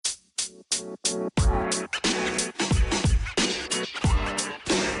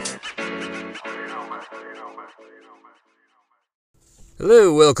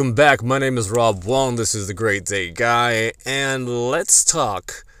Hello, welcome back. My name is Rob Wong. This is the Great Date Guy, and let's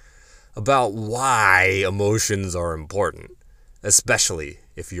talk about why emotions are important, especially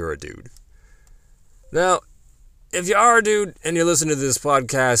if you're a dude. Now, if you are a dude and you're listening to this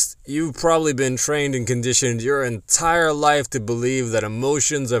podcast, you've probably been trained and conditioned your entire life to believe that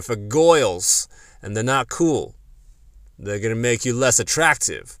emotions are for goyles and they're not cool. They're going to make you less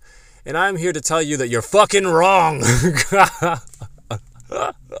attractive. And I'm here to tell you that you're fucking wrong.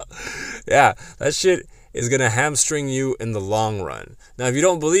 Yeah, that shit is going to hamstring you in the long run. Now, if you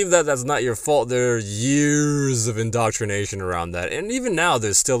don't believe that, that's not your fault. There are years of indoctrination around that. And even now,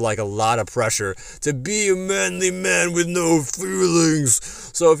 there's still like a lot of pressure to be a manly man with no feelings.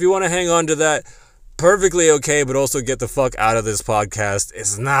 So if you want to hang on to that, perfectly okay, but also get the fuck out of this podcast.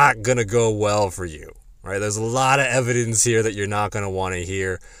 It's not going to go well for you, right? There's a lot of evidence here that you're not going to want to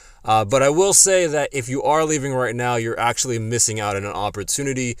hear. But I will say that if you are leaving right now, you're actually missing out on an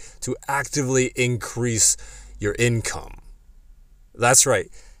opportunity to actively increase your income. That's right.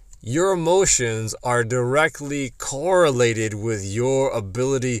 Your emotions are directly correlated with your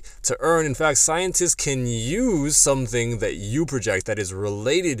ability to earn. In fact, scientists can use something that you project that is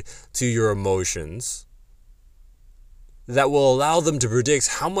related to your emotions that will allow them to predict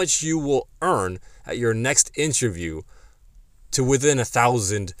how much you will earn at your next interview to within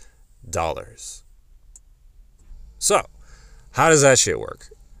 $1,000. So, how does that shit work?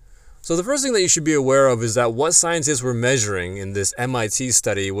 So the first thing that you should be aware of is that what scientists were measuring in this MIT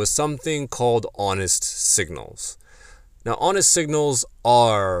study was something called honest signals. Now, honest signals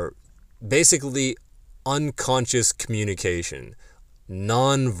are basically unconscious communication,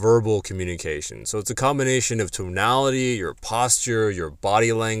 non-verbal communication. So it's a combination of tonality, your posture, your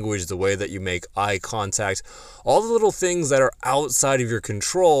body language, the way that you make eye contact, all the little things that are outside of your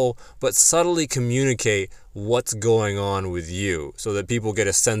control but subtly communicate what's going on with you so that people get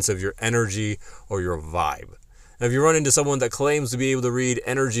a sense of your energy or your vibe. Now, if you run into someone that claims to be able to read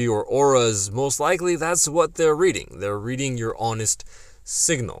energy or auras, most likely that's what they're reading. They're reading your honest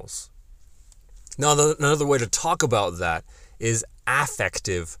signals. Now, another way to talk about that is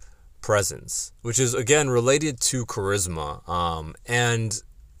affective presence, which is, again, related to charisma. And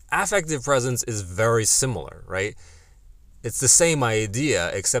affective presence is very similar, right? It's the same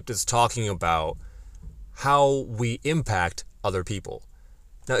idea, except it's talking about how we impact other people.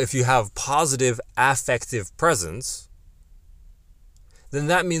 Now, if you have positive affective presence, then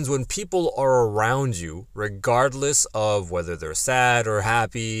that means when people are around you, regardless of whether they're sad or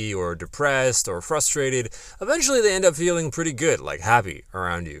happy or depressed or frustrated, eventually they end up feeling pretty good, like happy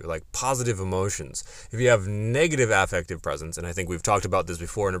around you, like positive emotions. If you have negative affective presence, and I think we've talked about this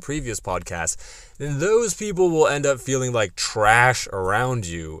before in a previous podcast, then those people will end up feeling like trash around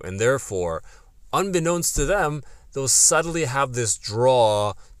you, and therefore, unbeknownst to them, they'll subtly have this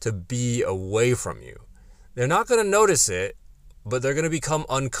draw to be away from you. They're not going to notice it, but they're going to become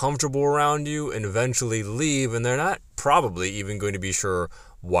uncomfortable around you and eventually leave, and they're not probably even going to be sure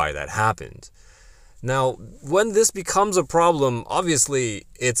why that happened. Now, when this becomes a problem, obviously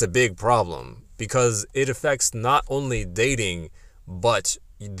it's a big problem because it affects not only dating, but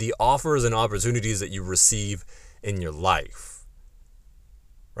the offers and opportunities that you receive in your life.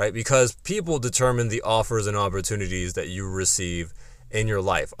 Right? Because people determine the offers and opportunities that you receive in your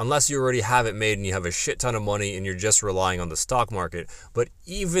life, unless you already have it made and you have a shit ton of money and you're just relying on the stock market. But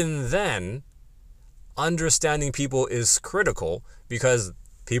even then, understanding people is critical because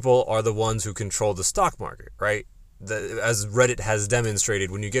people are the ones who control the stock market, right? As Reddit has demonstrated,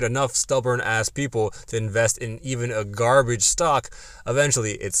 when you get enough stubborn-ass people to invest in even a garbage stock,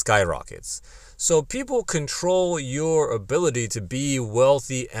 eventually it skyrockets. So people control your ability to be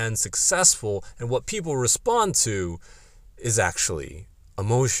wealthy and successful, and what people respond to is actually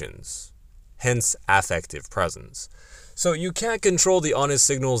emotions, hence affective presence. So you can't control the honest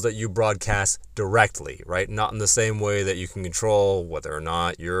signals that you broadcast directly, right? Not in the same way that you can control whether or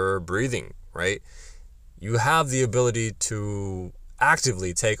not you're breathing, right? You have the ability to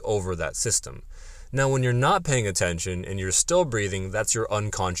actively take over that system. Now, when you're not paying attention and you're still breathing, that's your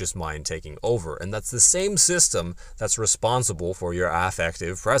unconscious mind taking over. And that's the same system that's responsible for your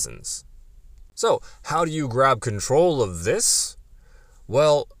affective presence. So, how do you grab control of this?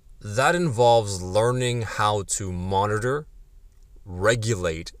 Well, that involves learning how to monitor,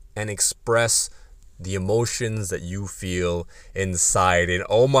 regulate, and express the emotions that you feel inside. And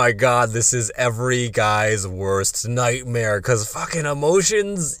oh my god, this is every guy's worst nightmare, because fucking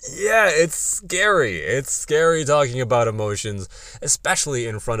emotions, yeah, it's scary. It's scary talking about emotions, especially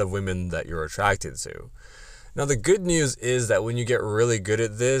in front of women that you're attracted to. Now, the good news is that when you get really good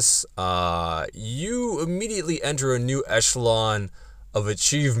at this, you immediately enter a new echelon of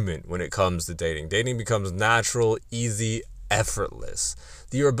achievement when it comes to dating. Dating becomes natural, easy, effortless.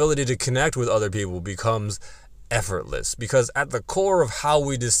 Your ability to connect with other people becomes effortless, because at the core of how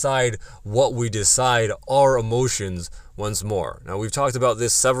we decide what we decide are emotions once more. Now, we've talked about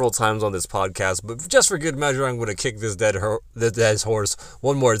this several times on this podcast, but just for good measure, I'm going to kick this dead horse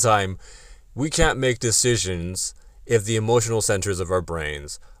one more time. We can't make decisions if the emotional centers of our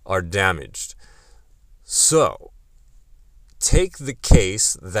brains are damaged. So, take the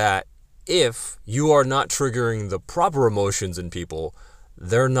case that if you are not triggering the proper emotions in people,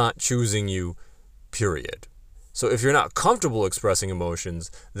 they're not choosing you, period. So if you're not comfortable expressing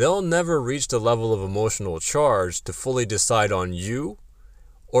emotions, they'll never reach the level of emotional charge to fully decide on you,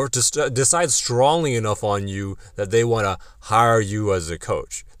 or to decide strongly enough on you that they want to hire you as a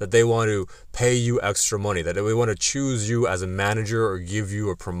coach, that they want to pay you extra money, that they want to choose you as a manager or give you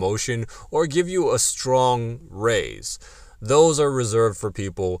a promotion or give you a strong raise. Those are reserved for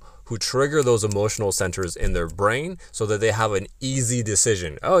people who trigger those emotional centers in their brain so that they have an easy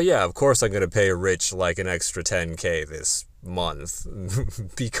decision. Oh yeah, of course I'm going to pay Rich like an extra 10K this month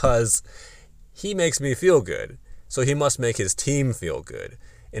because he makes me feel good. So he must make his team feel good.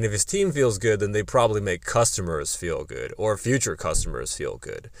 And if his team feels good, then they probably make customers feel good, or future customers feel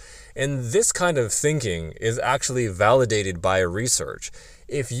good. And this kind of thinking is actually validated by research.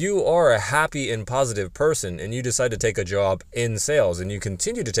 If you are a happy and positive person and you decide to take a job in sales and you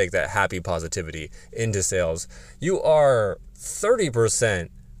continue to take that happy positivity into sales, you are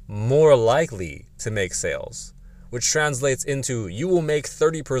 30% more likely to make sales, which translates into you will make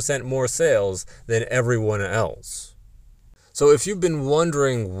 30% more sales than everyone else. So if you've been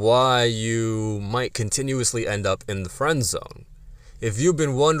wondering why you might continuously end up in the friend zone, if you've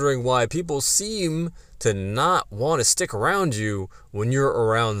been wondering why people seem to not want to stick around you when you're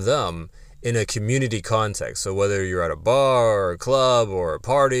around them in a community context, so whether you're at a bar or a club or a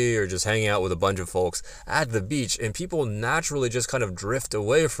party or just hanging out with a bunch of folks at the beach and people naturally just kind of drift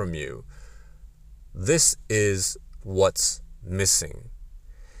away from you, this is what's missing.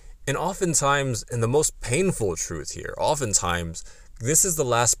 And oftentimes, and the most painful truth here, oftentimes, this is the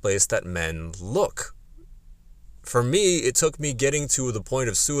last place that men look. For me, it took me getting to the point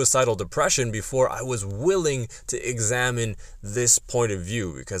of suicidal depression before I was willing to examine this point of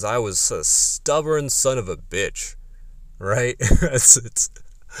view, because I was a stubborn son of a bitch, right?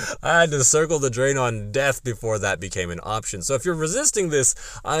 I had to circle the drain on death before that became an option. So if you're resisting this,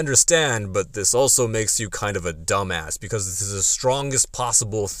 I understand, but this also makes you kind of a dumbass, because this is the strongest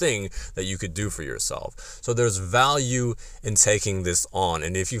possible thing that you could do for yourself. So there's value in taking this on.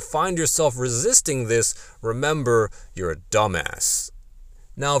 And if you find yourself resisting this, remember, you're a dumbass.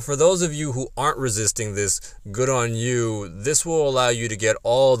 Now, for those of you who aren't resisting this, good on you. This will allow you to get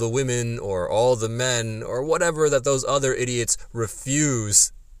all the women or all the men or whatever that those other idiots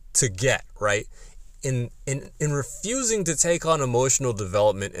refuse to get, right? In refusing to take on emotional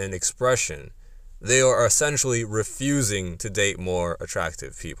development and expression, they are essentially refusing to date more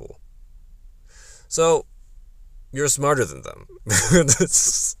attractive people. So, you're smarter than them.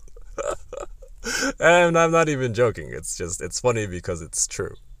 And I'm not even joking. It's funny because it's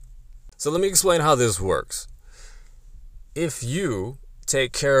true. So let me explain how this works. If you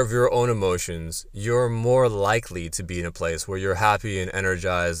take care of your own emotions, you're more likely to be in a place where you're happy and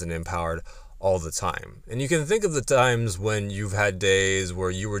energized and empowered all the time. And you can think of the times when you've had days where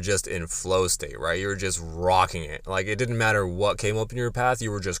you were just in flow state, right? You were just rocking it. Like, it didn't matter what came up in your path,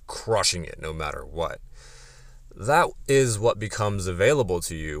 you were just crushing it no matter what. That is what becomes available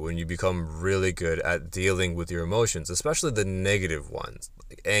to you when you become really good at dealing with your emotions, especially the negative ones,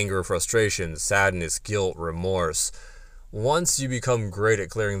 like anger, frustration, sadness, guilt, remorse. Once you become great at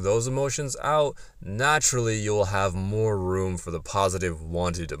clearing those emotions out, naturally you'll have more room for the positive,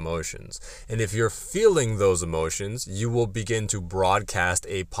 wanted emotions. And if you're feeling those emotions, you will begin to broadcast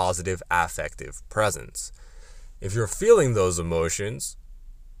a positive affective presence. If you're feeling those emotions,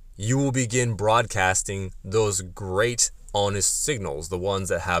 you will begin broadcasting those great, honest signals, the ones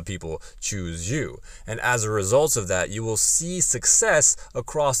that have people choose you. And as a result of that, you will see success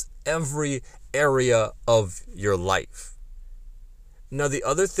across every area of your life. Now, the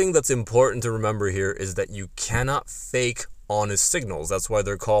other thing that's important to remember here is that you cannot fake honest signals. That's why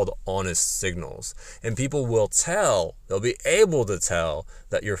they're called honest signals. And people will tell, they'll be able to tell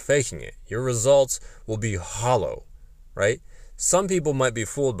that you're faking it. Your results will be hollow, right? Some people might be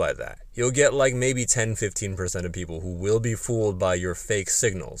fooled by that. You'll get like maybe 10-15% of people who will be fooled by your fake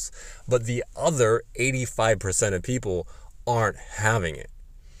signals. But the other 85% of people aren't having it.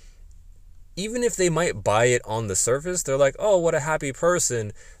 Even if they might buy it on the surface, they're like, oh, what a happy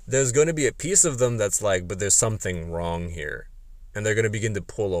person. There's going to be a piece of them that's like, but there's something wrong here. And they're going to begin to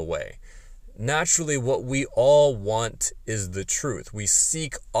pull away. Naturally, what we all want is the truth. We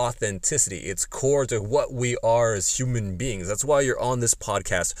seek authenticity. It's core to what we are as human beings. That's why you're on this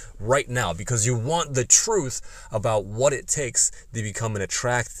podcast right now, because you want the truth about what it takes to become an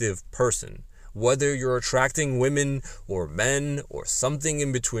attractive person. Whether you're attracting women or men or something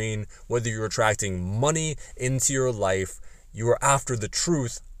in between, whether you're attracting money into your life, you are after the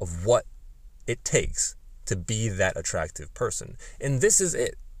truth of what it takes to be that attractive person. And this is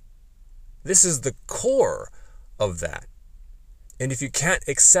it. This is the core of that. And if you can't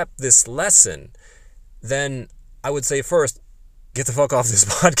accept this lesson, then I would say first, get the fuck off this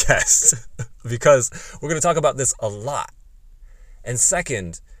podcast because we're going to talk about this a lot. And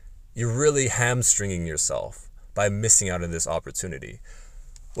second, you're really hamstringing yourself by missing out on this opportunity.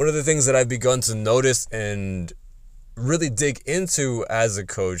 One of the things that I've begun to notice and really dig into as a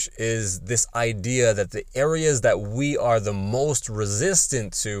coach is this idea that the areas that we are the most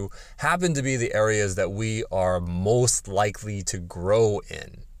resistant to happen to be the areas that we are most likely to grow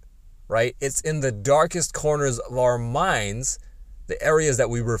in, right? It's in the darkest corners of our minds, the areas that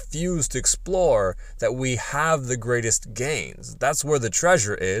we refuse to explore, that we have the greatest gains. That's where the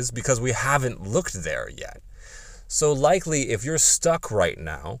treasure is because we haven't looked there yet. So likely if you're stuck right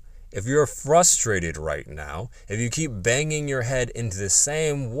now, if you're frustrated right now, if you keep banging your head into the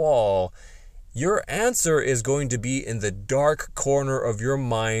same wall, your answer is going to be in the dark corner of your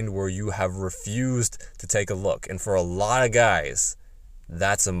mind where you have refused to take a look. And for a lot of guys,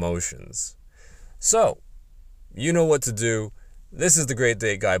 that's emotions. So, you know what to do. This is the Great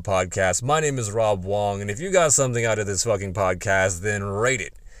Date Guy podcast. My name is Rob Wong, and if you got something out of this fucking podcast, then rate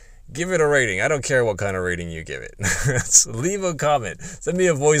it. Give it a rating. I don't care what kind of rating you give it. Leave a comment. Send me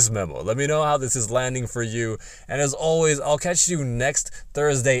a voice memo. Let me know how this is landing for you. And as always, I'll catch you next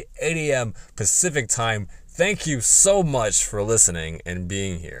Thursday, 8 a.m. Pacific time. Thank you so much for listening and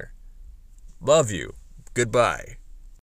being here. Love you. Goodbye.